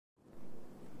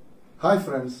Hi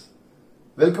friends,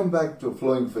 welcome back to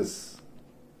Flowing Fish.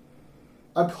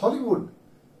 At Hollywood,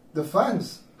 the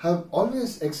fans have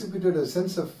always exhibited a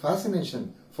sense of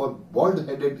fascination for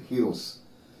bald-headed heroes.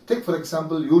 Take for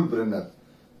example Yul Brynner,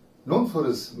 known for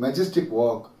his majestic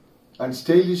walk and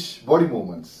stylish body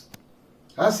movements,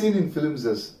 as seen in films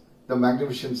as The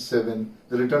Magnificent Seven,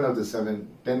 The Return of the Seven,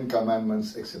 Ten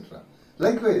Commandments, etc.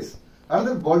 Likewise,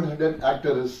 another bald-headed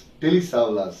actor is Telly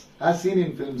Savalas, as seen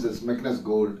in films as Magnus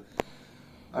Gold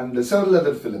and several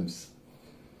other films.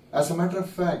 As a matter of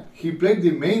fact, he played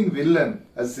the main villain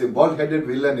as a bald-headed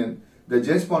villain in the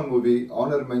James Bond movie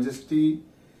Honor Majesty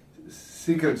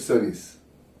Secret Service.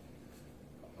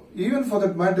 Even for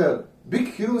that matter,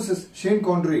 big heroes as Shane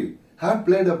Connery have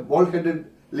played a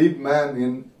bald-headed lead man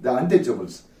in The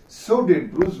Untouchables. So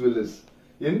did Bruce Willis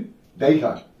in Die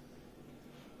Hard.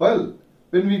 Well,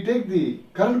 when we take the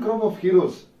current crop of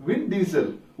heroes, Vin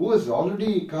Diesel, who has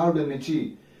already carved a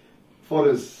niche for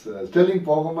his sterling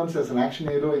performance as an action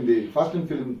hero in the Fast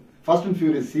and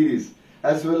Furious series,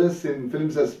 as well as in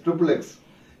films as Triple X,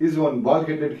 is one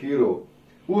bald-headed hero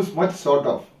who is much sought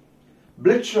of.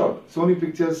 BLOODSHOT, Sony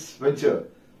Pictures venture,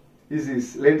 is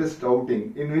his latest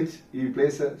outing in which he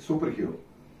plays a superhero.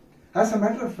 As a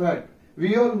matter of fact,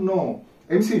 we all know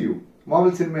MCU,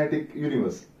 Marvel Cinematic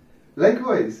Universe.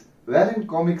 Likewise, Valiant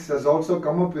Comics has also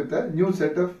come up with a new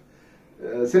set of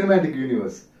cinematic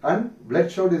universe, and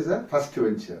BLOODSHOT is a first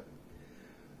venture.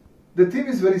 The theme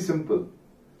is very simple.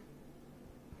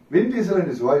 Vin Diesel and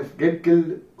his wife get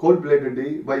killed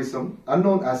cold-bloodedly by some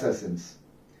unknown assassins.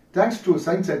 Thanks to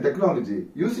science and technology,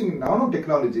 using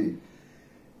nanotechnology,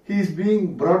 he is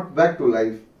being brought back to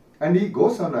life and he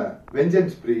goes on a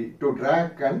vengeance spree to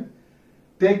track and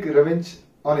take revenge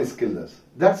on his killers.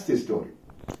 That's the story.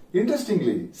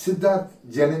 Interestingly, Siddharth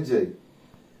Jananjay,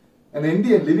 an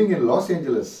Indian living in Los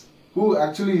Angeles, who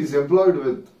actually is employed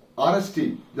with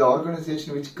RST, the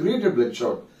organization which created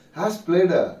BLOODSHOT, has played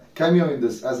a cameo in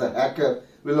this as a hacker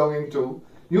belonging to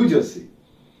New Jersey.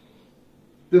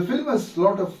 The film has a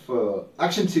lot of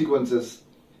action sequences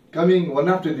coming one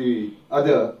after the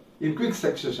other in quick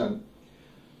succession.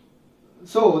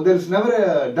 So there is never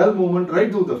a dull moment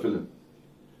right through the film,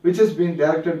 which has been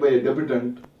directed by a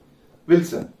debutant,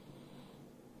 Wilson.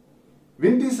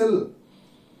 Vin Diesel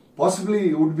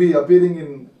possibly would be appearing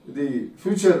in the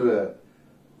future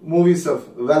movies of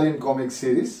Valiant Comics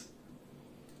series,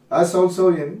 as also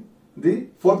in the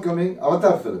forthcoming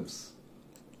Avatar films.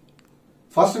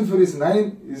 Fast and Furious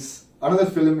 9 is another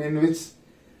film in which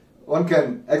one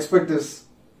can expect this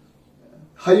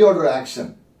high order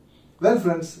action. Well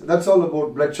friends, that's all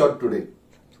about BLOODSHOT today.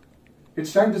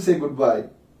 It's time to say goodbye.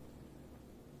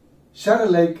 Share a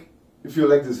like if you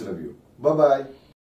like this review. Bye bye.